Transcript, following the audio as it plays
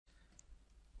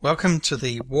Welcome to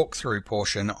the walkthrough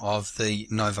portion of the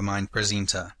NovaMind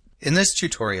presenter. In this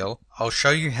tutorial, I'll show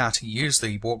you how to use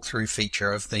the walkthrough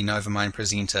feature of the NovaMind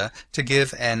presenter to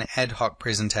give an ad hoc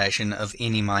presentation of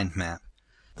any mind map.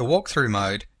 The walkthrough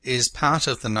mode is part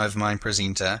of the NovaMind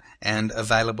presenter and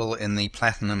available in the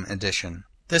Platinum edition.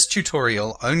 This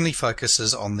tutorial only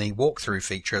focuses on the walkthrough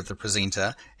feature of the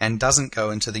presenter and doesn't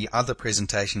go into the other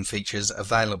presentation features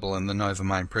available in the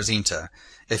NovaMind presenter.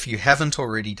 If you haven't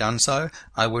already done so,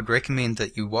 I would recommend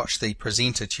that you watch the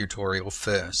presenter tutorial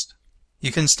first.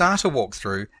 You can start a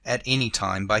walkthrough at any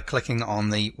time by clicking on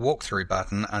the walkthrough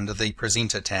button under the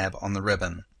presenter tab on the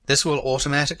ribbon. This will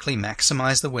automatically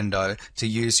maximize the window to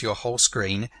use your whole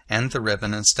screen, and the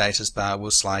ribbon and status bar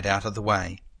will slide out of the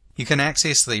way. You can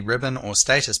access the ribbon or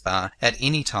status bar at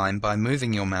any time by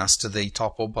moving your mouse to the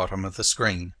top or bottom of the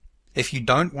screen. If you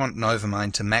don't want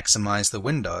NovaMind to maximize the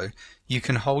window, you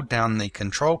can hold down the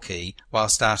Control key while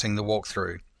starting the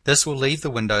walkthrough. This will leave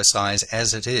the window size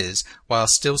as it is while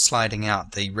still sliding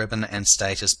out the ribbon and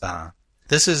status bar.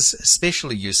 This is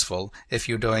especially useful if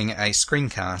you're doing a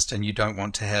screencast and you don't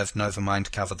want to have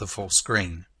NovaMind cover the full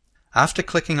screen. After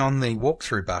clicking on the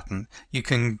walkthrough button, you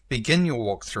can begin your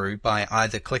walkthrough by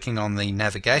either clicking on the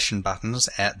navigation buttons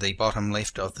at the bottom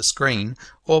left of the screen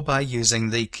or by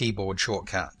using the keyboard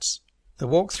shortcuts. The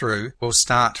walkthrough will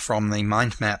start from the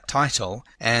mind map title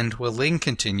and will then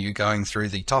continue going through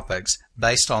the topics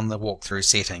based on the walkthrough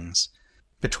settings.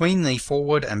 Between the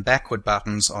forward and backward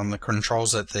buttons on the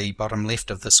controls at the bottom left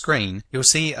of the screen, you'll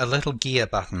see a little gear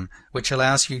button which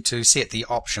allows you to set the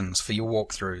options for your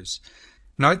walkthroughs.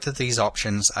 Note that these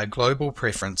options are global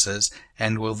preferences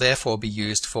and will therefore be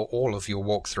used for all of your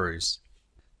walkthroughs.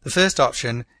 The first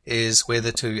option is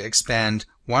whether to expand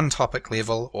one topic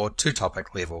level or two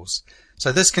topic levels.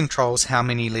 So this controls how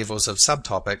many levels of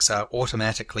subtopics are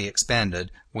automatically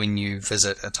expanded when you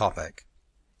visit a topic.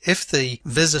 If the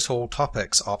Visit All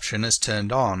Topics option is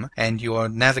turned on and you are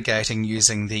navigating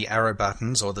using the arrow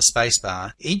buttons or the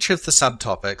spacebar, each of the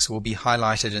subtopics will be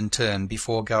highlighted in turn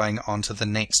before going on to the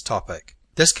next topic.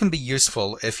 This can be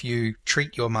useful if you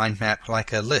treat your mind map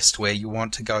like a list where you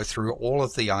want to go through all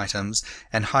of the items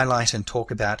and highlight and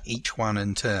talk about each one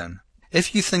in turn.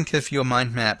 If you think of your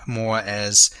mind map more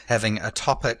as having a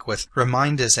topic with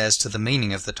reminders as to the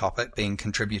meaning of the topic being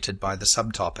contributed by the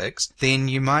subtopics, then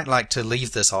you might like to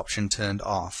leave this option turned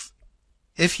off.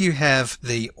 If you have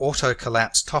the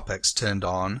auto-collapse topics turned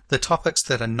on, the topics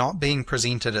that are not being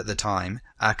presented at the time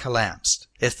are collapsed.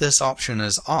 If this option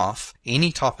is off,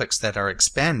 any topics that are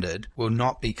expanded will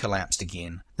not be collapsed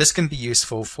again. This can be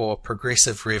useful for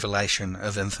progressive revelation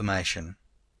of information.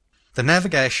 The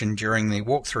navigation during the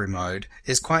walkthrough mode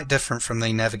is quite different from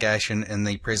the navigation in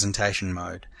the presentation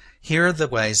mode. Here are the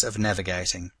ways of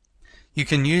navigating. You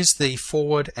can use the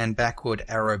forward and backward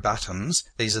arrow buttons.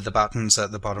 These are the buttons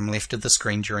at the bottom left of the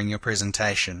screen during your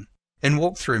presentation. In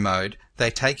walkthrough mode, they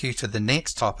take you to the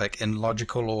next topic in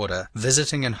logical order,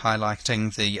 visiting and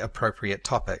highlighting the appropriate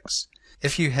topics.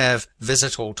 If you have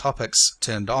Visit All Topics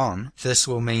turned on, this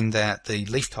will mean that the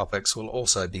leaf topics will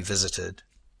also be visited.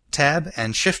 Tab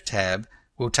and Shift Tab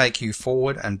will take you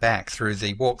forward and back through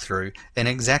the walkthrough in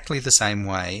exactly the same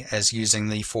way as using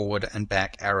the forward and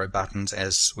back arrow buttons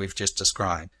as we've just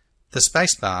described. The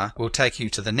spacebar will take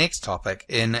you to the next topic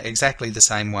in exactly the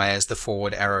same way as the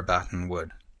forward arrow button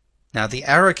would. Now the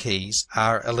arrow keys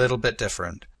are a little bit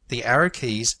different. The arrow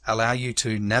keys allow you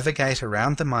to navigate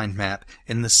around the mind map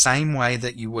in the same way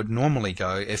that you would normally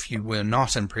go if you were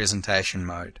not in presentation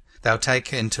mode. They'll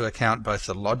take into account both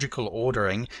the logical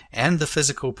ordering and the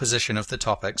physical position of the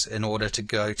topics in order to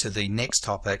go to the next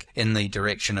topic in the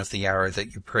direction of the arrow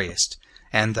that you pressed,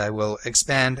 and they will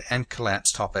expand and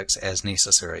collapse topics as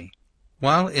necessary.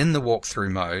 While in the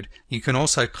walkthrough mode, you can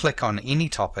also click on any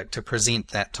topic to present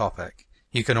that topic.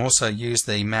 You can also use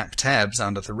the map tabs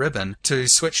under the ribbon to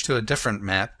switch to a different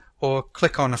map, or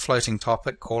click on a floating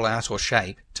topic, callout, or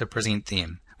shape to present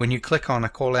them. When you click on a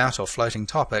callout or floating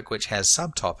topic which has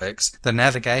subtopics, the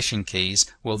navigation keys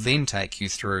will then take you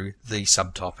through the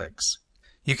subtopics.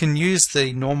 You can use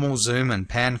the normal zoom and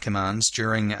pan commands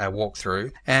during a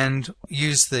walkthrough and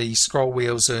use the scroll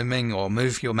wheel zooming or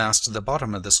move your mouse to the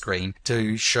bottom of the screen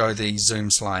to show the zoom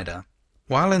slider.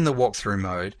 While in the walkthrough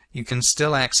mode, you can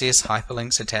still access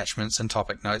hyperlinks, attachments, and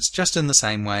topic notes just in the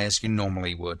same way as you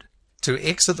normally would. To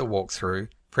exit the walkthrough,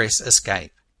 press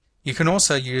Escape. You can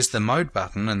also use the Mode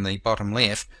button in the bottom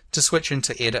left to switch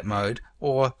into edit mode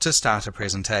or to start a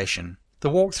presentation. The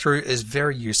walkthrough is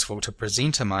very useful to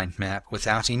present a mind map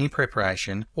without any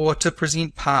preparation or to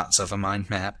present parts of a mind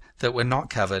map that were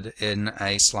not covered in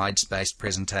a slides-based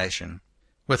presentation.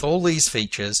 With all these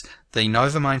features, the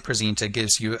NovaMind Presenter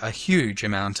gives you a huge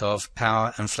amount of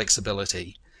power and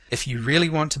flexibility. If you really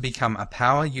want to become a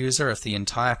power user of the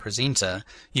entire presenter,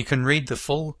 you can read the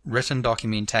full written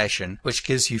documentation, which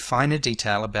gives you finer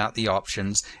detail about the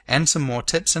options and some more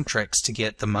tips and tricks to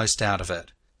get the most out of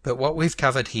it. But what we've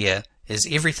covered here is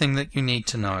everything that you need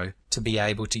to know to be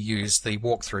able to use the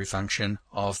walkthrough function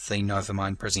of the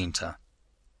NovaMind Presenter.